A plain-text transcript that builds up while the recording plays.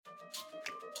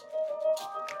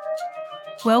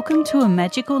Welcome to A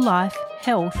Magical Life,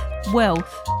 Health,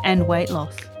 Wealth and Weight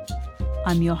Loss.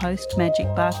 I'm your host, Magic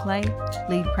Barclay,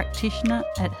 lead practitioner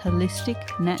at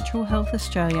Holistic Natural Health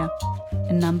Australia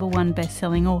and #1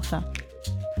 best-selling author.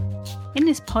 In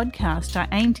this podcast, I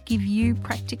aim to give you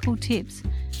practical tips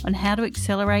on how to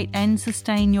accelerate and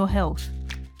sustain your health,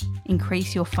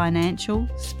 increase your financial,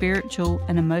 spiritual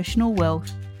and emotional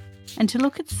wealth, and to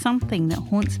look at something that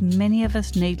haunts many of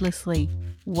us needlessly,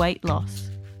 weight loss.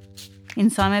 In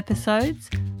some episodes,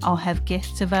 I'll have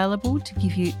guests available to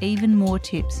give you even more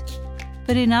tips,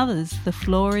 but in others, the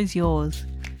floor is yours.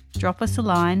 Drop us a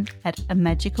line at A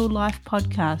Magical Life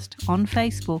Podcast on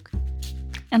Facebook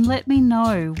and let me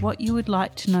know what you would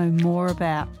like to know more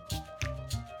about.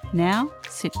 Now,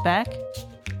 sit back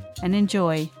and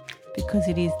enjoy, because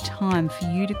it is time for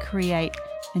you to create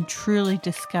and truly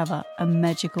discover a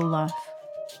magical life.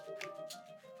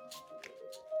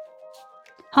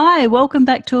 Hi, welcome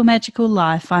back to A Magical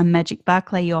Life. I'm Magic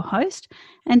Barclay, your host,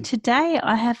 and today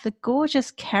I have the gorgeous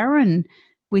Karen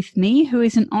with me, who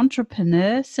is an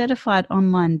entrepreneur, certified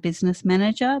online business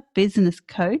manager, business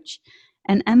coach,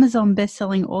 and Amazon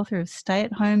bestselling author of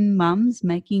Stay-at-Home Mums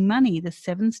Making Money, the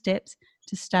 7 Steps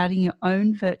to Starting Your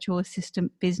Own Virtual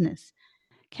Assistant Business.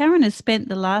 Karen has spent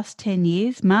the last 10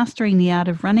 years mastering the art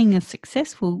of running a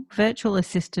successful virtual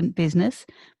assistant business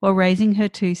while raising her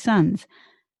 2 sons.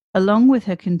 Along with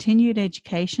her continued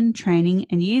education, training,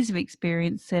 and years of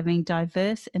experience serving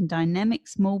diverse and dynamic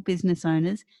small business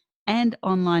owners and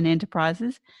online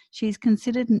enterprises, she is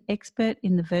considered an expert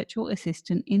in the virtual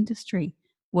assistant industry.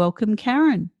 Welcome,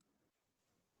 Karen.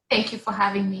 Thank you for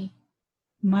having me.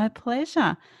 My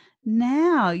pleasure.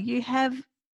 Now, you have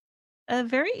a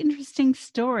very interesting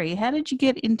story. How did you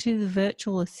get into the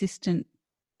virtual assistant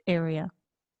area?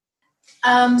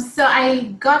 So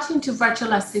I got into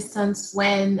virtual assistants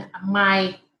when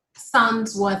my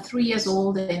sons were 3 years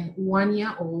old and 1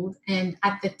 year old. And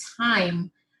at the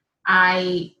time,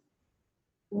 I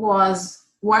was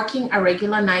working a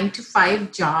regular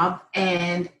 9-to-5 job,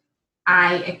 and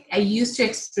I used to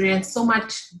experience so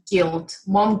much guilt,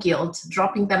 mom guilt,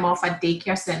 dropping them off at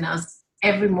daycare centers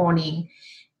every morning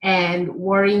and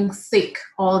worrying sick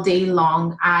all day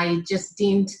long. I just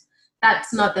didn't.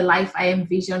 That's not the life I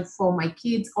envisioned for my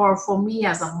kids or for me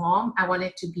as a mom. I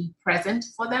wanted to be present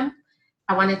for them.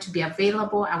 I wanted to be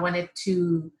available. I wanted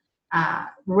to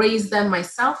raise them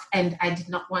myself, and I did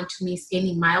not want to miss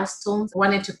any milestones. I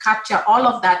wanted to capture all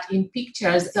of that in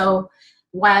pictures. So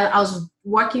while I was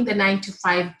working the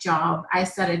 9-to-5 job, I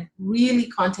started really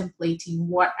contemplating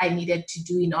what I needed to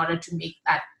do in order to make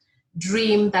that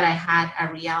dream that I had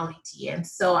a reality. And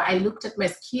so I looked at my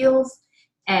skills.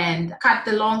 And cut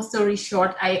the long story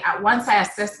short, once I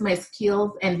assessed my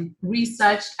skills and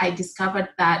researched, I discovered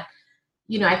that,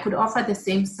 I could offer the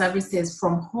same services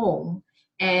from home.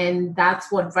 And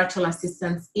that's what virtual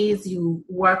assistance is. You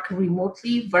work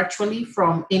remotely, virtually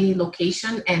from any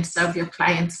location and serve your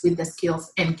clients with the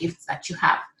skills and gifts that you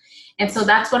have. And so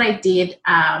that's what I did,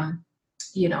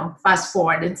 fast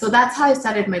forward. And so that's how I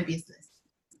started my business.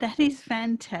 That is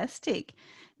fantastic.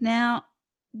 Now,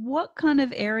 what kind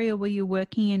of area were you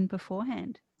working in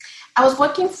beforehand? I was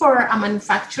working for a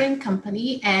manufacturing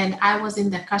company, and I was in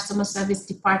the customer service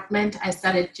department. I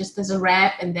started just as a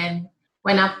rep and then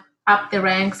went up the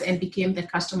ranks and became the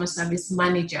customer service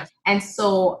manager. And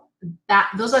so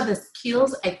those are the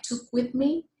skills I took with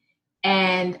me,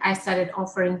 and I started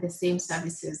offering the same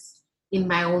services in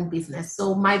my own business.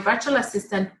 So my virtual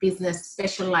assistant business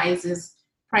specializes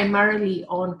primarily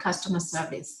on customer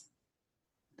service.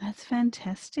 That's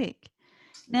fantastic.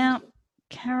 Now,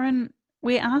 Karen,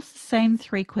 we ask the same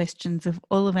 3 questions of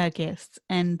all of our guests,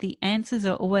 and the answers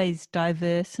are always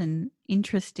diverse and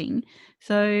interesting.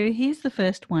 So here's the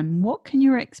first one. What can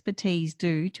your expertise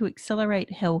do to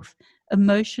accelerate health,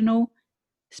 emotional,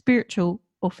 spiritual,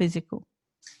 or physical?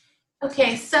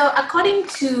 Okay, so according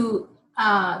to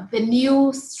the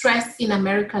new Stress in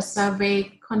America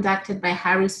survey conducted by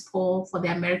Harris Poll for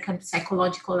the American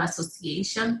Psychological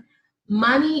Association,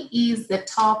 money is the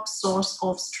top source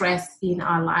of stress in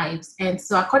our lives. And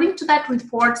so according to that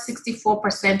report,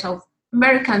 64% of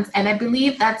Americans, and I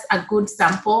believe that's a good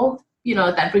sample,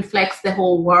 that reflects the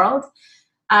whole world,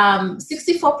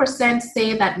 64%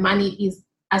 say that money is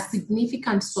a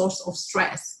significant source of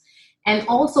stress. And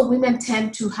also women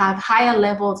tend to have higher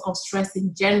levels of stress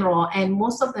in general. And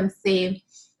most of them say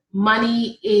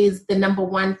money is the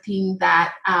 #1 thing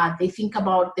that they think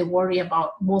about, they worry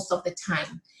about most of the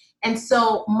time. And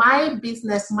so my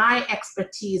business, my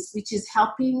expertise, which is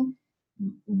helping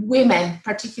women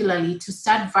particularly to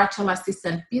start virtual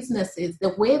assistant businesses,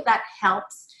 the way that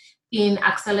helps in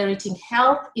accelerating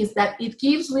health is that it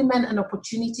gives women an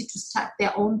opportunity to start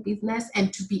their own business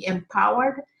and to be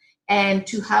empowered and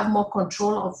to have more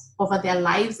control over their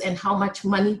lives and how much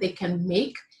money they can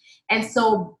make. And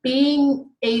so being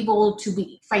able to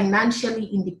be financially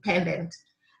independent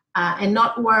and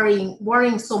not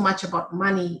worrying so much about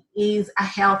money is a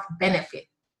health benefit,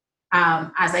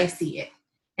 as I see it.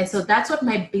 And so that's what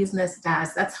my business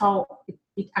does. That's how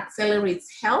it accelerates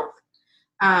health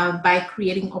by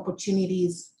creating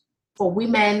opportunities for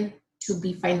women to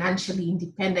be financially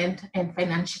independent and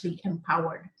financially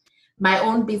empowered. My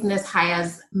own business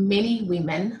hires many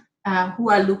women who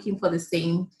are looking for the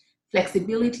same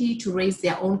flexibility to raise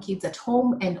their own kids at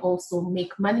home and also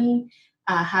make money,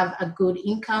 have a good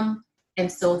income.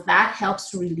 And so that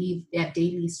helps to relieve their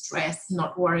daily stress,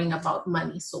 not worrying about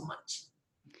money so much.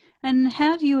 And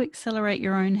how do you accelerate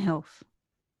your own health?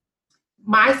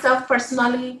 Myself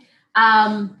personally,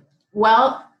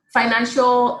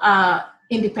 financial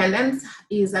independence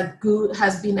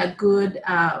has been a good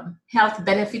health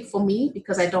benefit for me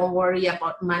because I don't worry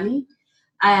about money.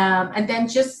 And then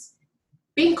just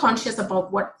being conscious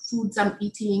about what foods I'm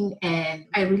eating, and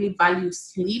I really value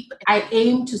sleep. I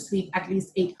aim to sleep at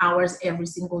least 8 hours every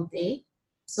single day.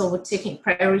 So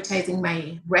prioritizing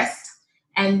my rest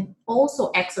and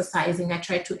also exercising. I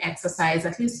try to exercise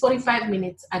at least 45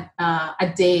 minutes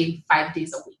a day, 5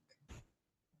 days a week.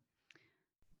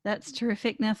 That's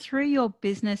terrific. Now, through your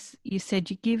business, you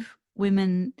said you give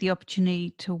women the opportunity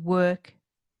to work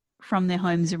from their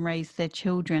homes and raise their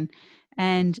children.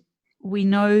 And we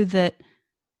know that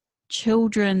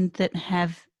children that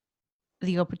have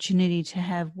the opportunity to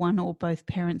have one or both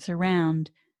parents around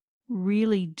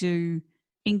really do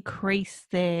increase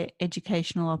their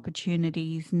educational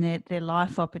opportunities and their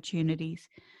life opportunities.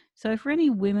 So for any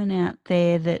women out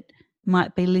there that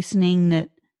might be listening that,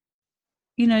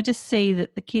 just see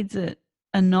that the kids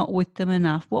are not with them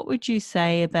enough, what would you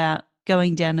say about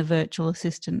going down a virtual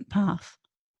assistant path?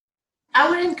 I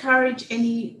would encourage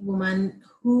any woman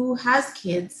who has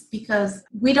kids, because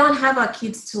we don't have our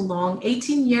kids too long.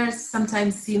 18 years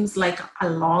sometimes seems like a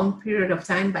long period of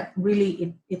time, but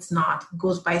really it's not. It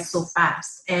goes by so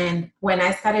fast. And when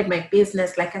I started my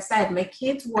business, like I said, my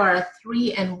kids were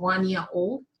 3 and 1 year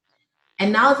old,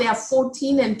 and now they are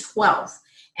 14 and 12.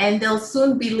 And they'll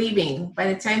soon be leaving.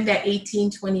 By the time they're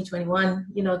 18, 20, 21,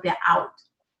 they're out.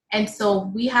 And so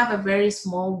we have a very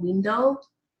small window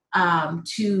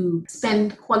to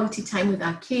spend quality time with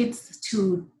our kids,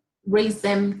 to raise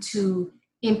them, to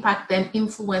impact them,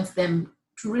 influence them,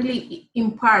 to really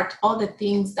impart all the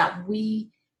things that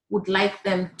we would like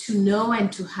them to know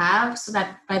and to have, so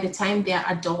that by the time they're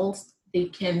adults, they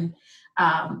can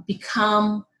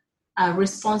become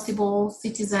responsible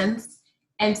citizens.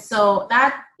 And so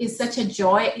that is such a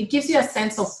joy. It gives you a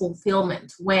sense of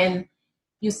fulfillment when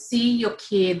you see your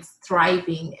kids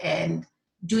thriving and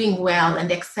doing well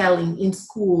and excelling in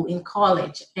school, in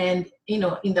college, and in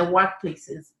the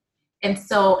workplaces. And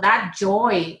so that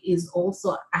joy is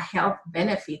also a health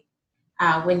benefit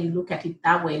when you look at it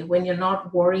that way, when you're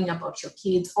not worrying about your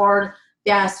kids, or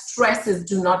their stresses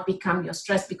do not become your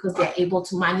stress because they're able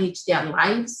to manage their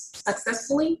lives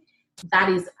successfully. That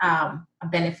is a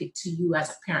benefit to you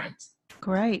as a parent.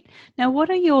 Great. Now,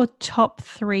 what are your top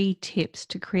 3 tips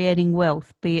to creating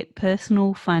wealth, be it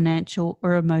personal, financial,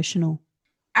 or emotional?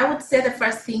 I would say the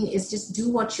first thing is just do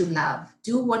what you love.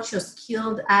 Do what you're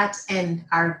skilled at and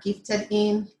are gifted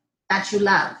in that you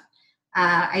love.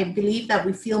 I believe that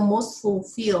we feel most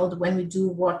fulfilled when we do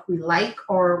what we like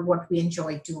or what we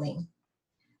enjoy doing.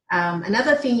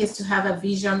 Another thing is to have a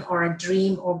vision or a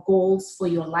dream or goals for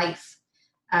your life.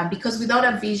 Because without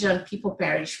a vision, people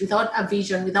perish. Without a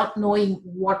vision, without knowing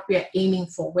what we are aiming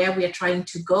for, where we are trying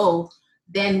to go,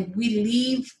 then we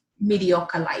live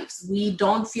mediocre lives. We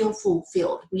don't feel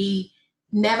fulfilled. We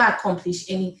never accomplish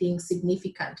anything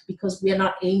significant because we are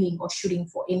not aiming or shooting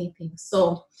for anything.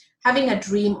 So having a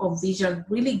dream or vision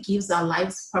really gives our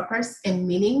lives purpose and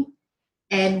meaning.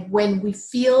 And when we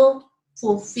feel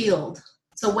fulfilled,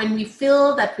 so when we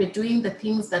feel that we're doing the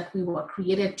things that we were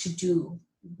created to do,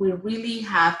 we really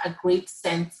have a great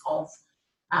sense of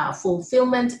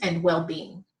fulfillment and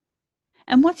well-being.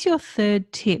 And what's your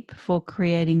third tip for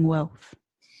creating wealth?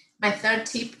 My third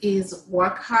tip is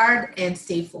work hard and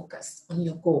stay focused on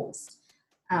your goals.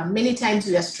 Many times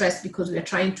we are stressed because we are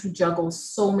trying to juggle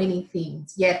so many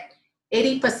things, yet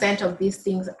 80% of these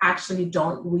things actually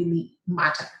don't really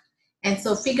matter. And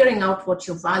so figuring out what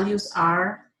your values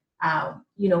are,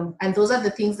 and those are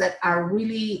the things that are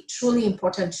really, truly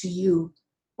important to you.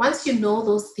 Once you know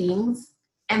those things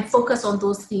and focus on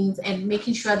those things and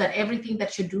making sure that everything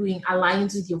that you're doing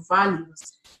aligns with your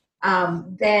values,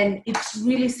 then it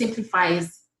really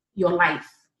simplifies your life.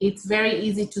 It's very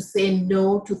easy to say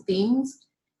no to things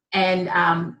and,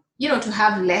 to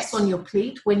have less on your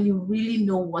plate when you really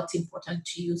know what's important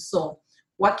to you. So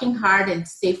working hard and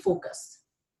stay focused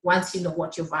once you know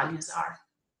what your values are.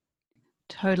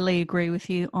 Totally agree with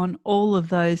you on all of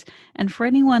those. And for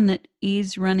anyone that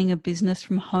is running a business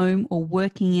from home or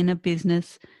working in a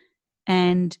business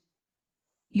and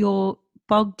you're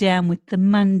bogged down with the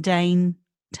mundane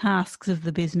tasks of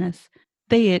the business,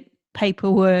 be it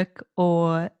paperwork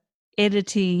or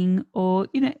editing or,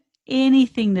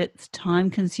 anything that's time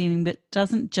consuming but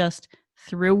doesn't just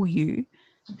thrill you,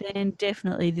 then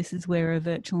definitely this is where a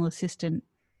virtual assistant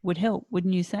would help,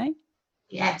 wouldn't you say?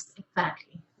 Yes,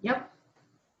 exactly. Yep.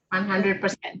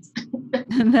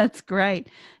 100%. That's great.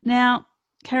 Now,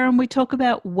 Karen, we talk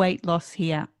about weight loss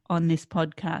here on this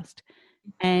podcast,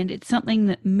 and it's something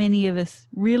that many of us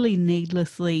really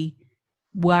needlessly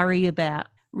worry about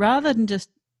rather than just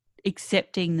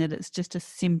accepting that it's just a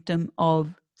symptom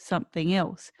of something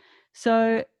else.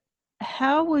 So,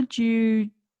 how would you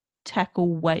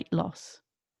tackle weight loss?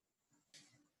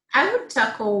 I would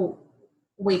tackle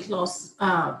weight loss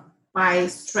by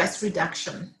stress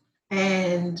reduction.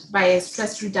 And by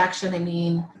stress reduction, I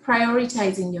mean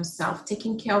prioritizing yourself,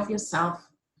 taking care of yourself,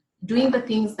 doing the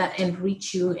things that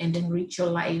enrich you and enrich your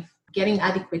life, getting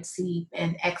adequate sleep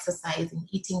and exercising,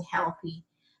 eating healthy,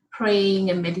 praying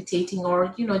and meditating,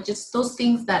 or, just those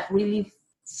things that really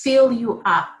fill you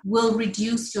up will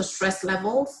reduce your stress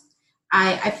levels.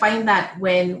 I find that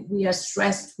when we are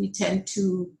stressed, we tend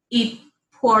to eat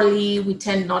poorly, we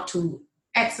tend not to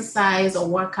exercise or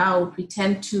work out, we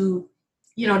tend to,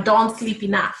 don't sleep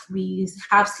enough, we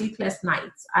have sleepless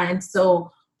nights. And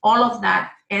so all of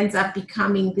that ends up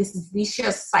becoming this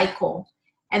vicious cycle.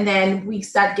 And then we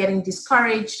start getting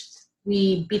discouraged,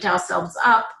 we beat ourselves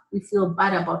up, we feel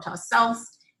bad about ourselves,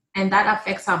 and that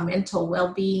affects our mental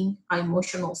well-being, our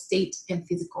emotional state, and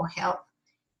physical health.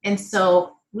 And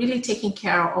so really taking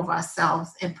care of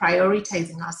ourselves and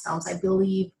prioritizing ourselves, I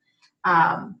believe,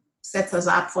 sets us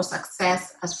up for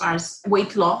success as far as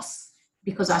weight loss,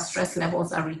 because our stress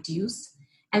levels are reduced.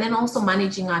 And then also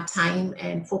managing our time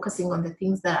and focusing on the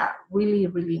things that are really,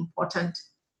 really important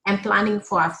and planning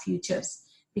for our futures.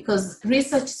 Because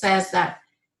research says that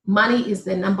money is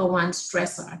the number one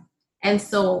stressor. And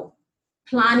so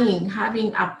planning,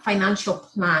 having a financial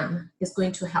plan is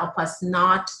going to help us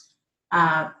not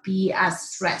be as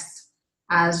stressed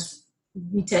as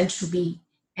we tend to be.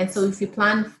 And so if we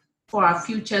plan for our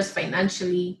futures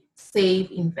financially, save,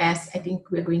 invest, I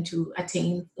think we're going to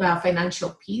attain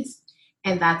financial peace.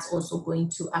 And that's also going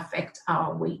to affect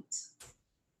our weight.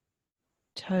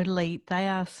 Totally. They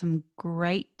are some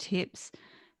great tips.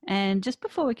 And just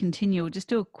before we continue, we'll just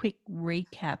do a quick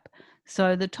recap.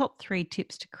 So the top 3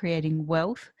 tips to creating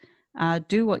wealth are: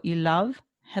 do what you love,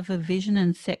 have a vision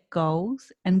and set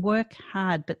goals, and work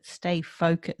hard but stay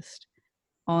focused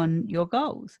on your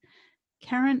goals.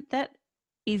 Karen, that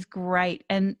is great.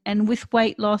 And with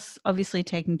weight loss, obviously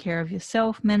taking care of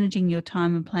yourself, managing your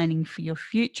time and planning for your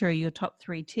future are your top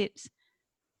 3 tips.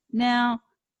 Now,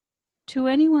 to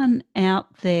anyone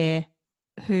out there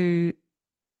who,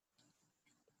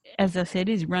 as I said,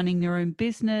 is running their own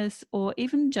business or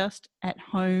even just at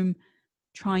home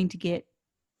trying to get,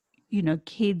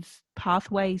 kids'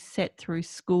 pathways set through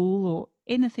school or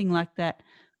anything like that,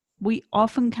 we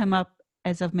often come up,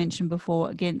 as I've mentioned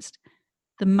before, against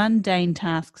the mundane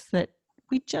tasks that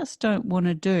we just don't want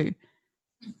to do.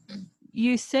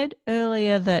 You said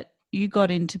earlier that you got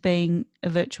into being a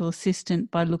virtual assistant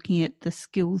by looking at the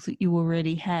skills that you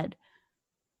already had.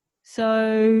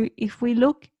 So if we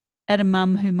look at a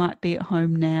mum who might be at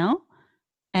home now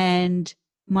and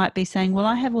might be saying, well,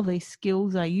 I have all these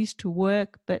skills, I used to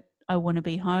work, but I want to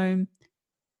be home.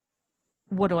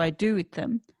 What do I do with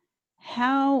them?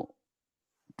 How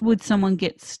would someone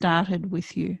get started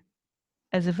with you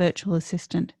as a virtual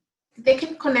assistant? They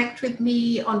can connect with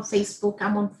me on Facebook.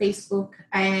 I'm on Facebook,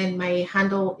 and my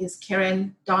handle is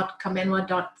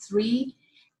karen.kamenwa.3.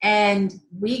 And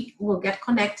we will get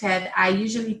connected. I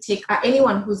usually take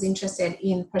anyone who's interested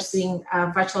in pursuing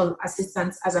virtual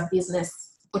assistance as a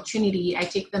business opportunity. I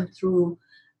take them through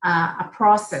a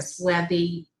process where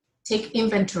they take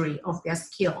inventory of their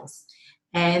skills,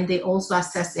 and they also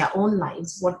assess their own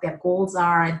lives, what their goals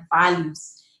are and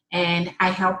values. And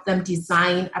I help them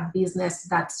design a business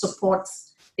that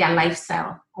supports their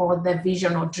lifestyle or the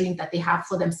vision or dream that they have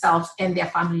for themselves and their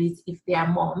families if they are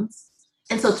moms.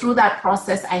 And so through that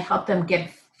process, I help them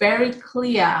get very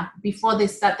clear before they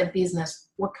start the business,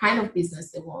 what kind of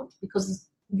business they want, because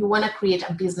you want to create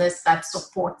a business that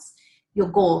supports your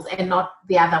goals and not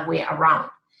the other way around.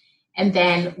 And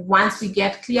then once we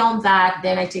get clear on that,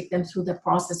 then I take them through the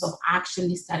process of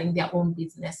actually starting their own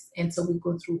business. And so we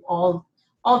go through all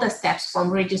the steps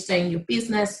from registering your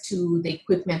business to the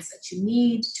equipment that you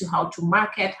need, to how to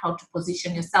market, how to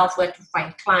position yourself, where to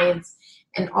find clients,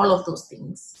 and all of those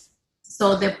things.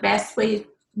 So the best way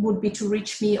would be to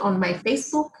reach me on my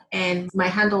Facebook, and my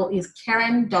handle is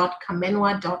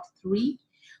karen.kamenwa.3.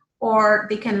 Or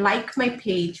they can like my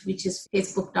page, which is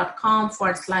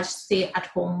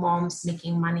facebook.com/stay-at-home moms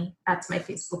making money. That's my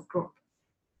Facebook group.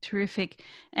 Terrific.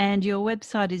 And your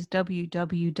website is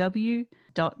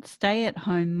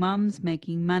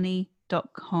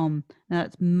www.stayatHomeMumsMakingMoney.com. Now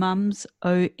it's mums,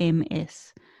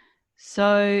 O-M-S.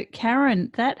 So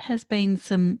Karen, that has been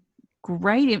some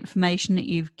great information that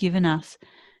you've given us.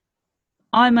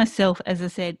 I myself, as I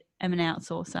said, am an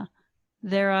outsourcer.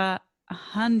 There are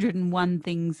 101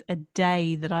 things a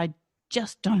day that I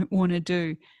just don't want to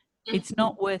do. It's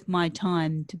not worth my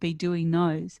time to be doing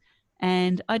those.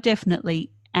 And I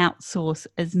definitely outsource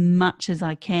as much as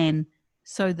I can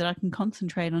so that I can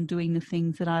concentrate on doing the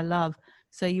things that I love.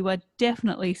 So you are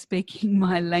definitely speaking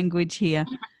my language here.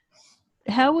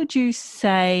 How would you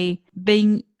say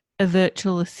being a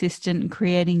virtual assistant and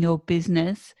creating your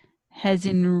business has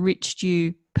enriched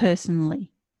you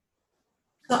personally?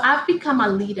 So I've become a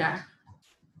leader.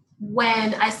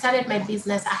 When I started my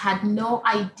business, I had no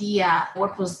idea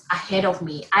what was ahead of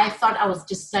me. I thought I was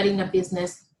just starting a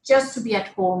business just to be at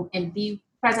home and be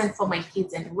present for my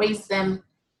kids and raise them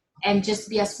and just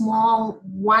be a small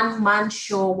one-man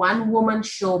show, one-woman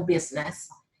show business.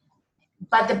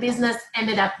 But the business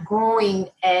ended up growing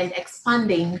and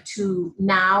expanding to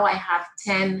now I have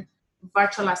 10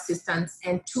 virtual assistants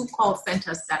and 2 call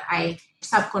centers that I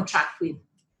subcontract with.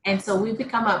 And so we've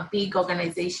become a big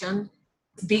organization,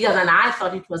 bigger than I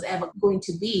thought it was ever going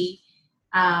to be.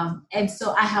 And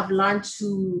so I have learned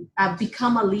to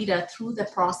become a leader through the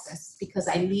process because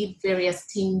I lead various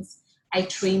teams. I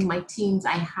train my teams.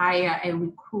 I hire, I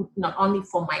recruit not only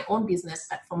for my own business,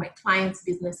 but for my clients'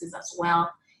 businesses as well.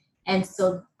 And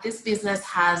so this business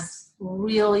has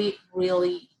really,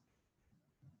 really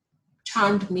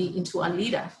turned me into a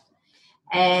leader.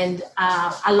 And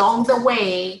along the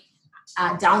way,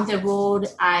 down the road,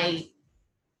 I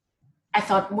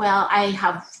thought, well, I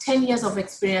have 10 years of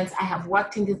experience. I have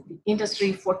worked in the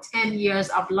industry for 10 years.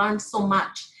 I've learned so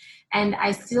much. And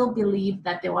I still believe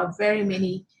that there were very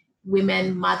many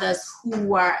women, mothers who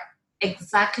were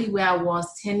exactly where I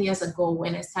was 10 years ago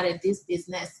when I started this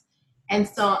business. And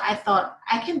so I thought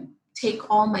I can take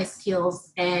all my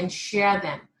skills and share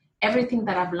them, everything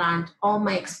that I've learned, all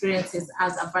my experiences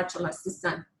as a virtual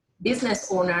assistant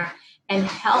business owner, and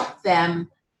help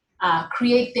them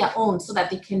create their own so that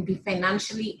they can be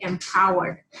financially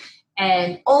empowered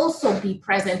and also be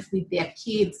present with their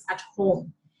kids at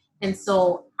home. And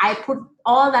so I put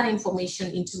all that information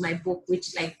into my book,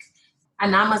 which like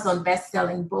an Amazon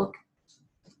best-selling book.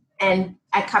 And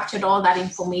I captured all that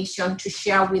information to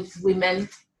share with women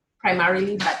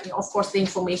primarily, but of course the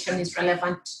information is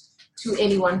relevant to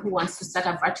anyone who wants to start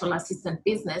a virtual assistant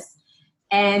business.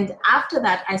 And after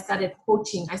that, I started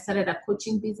coaching. I started a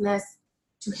coaching business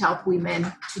to help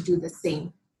women to do the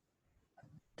same.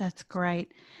 That's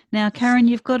great. Now, Karen,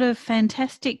 you've got a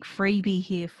fantastic freebie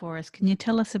here for us. Can you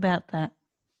tell us about that?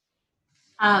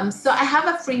 So I have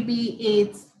a freebie.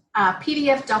 It's a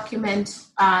PDF document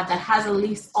that has a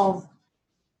list of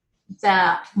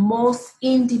the most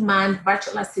in-demand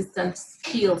virtual assistant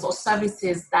skills or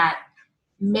services that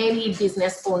many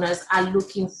business owners are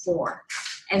looking for.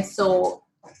 And so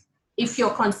if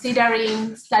you're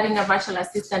considering starting a virtual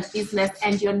assistant business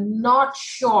and you're not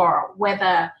sure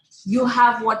whether you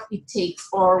have what it takes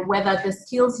or whether the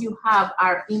skills you have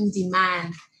are in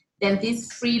demand, then this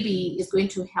freebie is going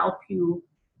to help you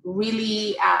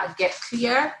really get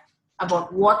clear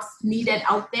about what's needed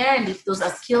out there. And if those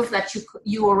are skills that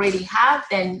you already have,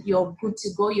 then you're good to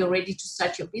go. You're ready to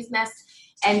start your business.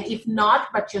 And if not,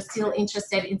 but you're still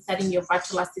interested in starting your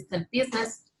virtual assistant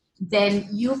business, then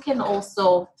you can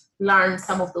also learn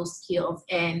some of those skills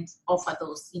and offer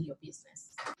those in your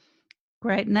business.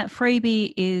 Great. And that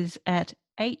freebie is at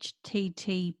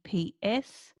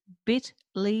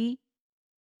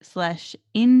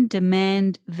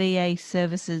https://in-demand VA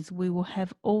services. We will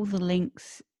have all the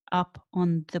links up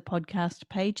on the podcast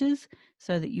pages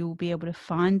so that you'll be able to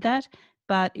find that.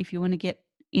 But if you want to get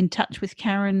in touch with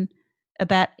Karen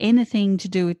about anything to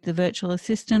do with the virtual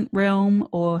assistant realm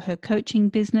or her coaching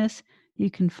business, you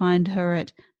can find her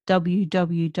at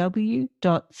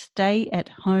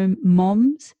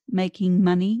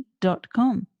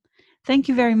www.stayatHomeMomsMakingMoney.com. Thank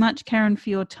you very much, Karen, for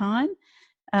your time.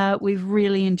 We've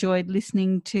really enjoyed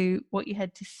listening to what you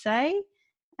had to say,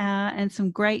 and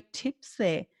some great tips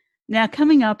there. Now,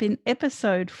 coming up in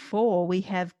episode 4, we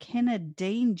have Kenna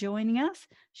Dean joining us.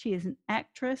 She is an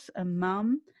actress, a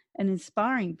mum, an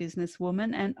inspiring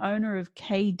businesswoman, and owner of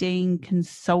K. Dean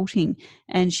Consulting.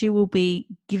 And she will be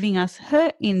giving us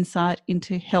her insight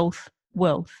into health,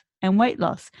 wealth, and weight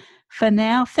loss. For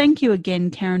now, thank you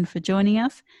again, Karen, for joining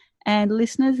us. And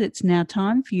listeners, it's now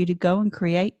time for you to go and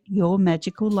create your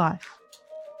magical life.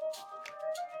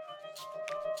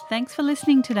 Thanks for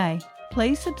listening today.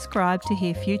 Please subscribe to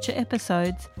hear future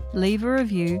episodes, leave a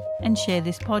review, and share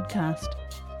this podcast.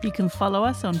 You can follow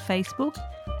us on Facebook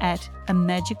at A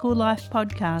Magical Life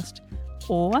Podcast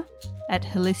or at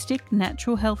Holistic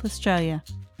Natural Health Australia.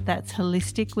 That's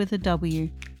holistic with a W.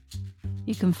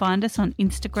 You can find us on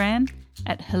Instagram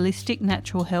at Holistic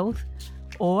Natural Health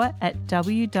or at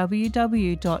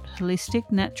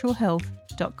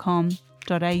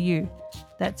www.holisticnaturalhealth.com.au.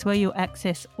 That's where you'll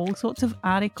access all sorts of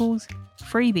articles,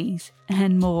 freebies,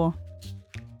 and more.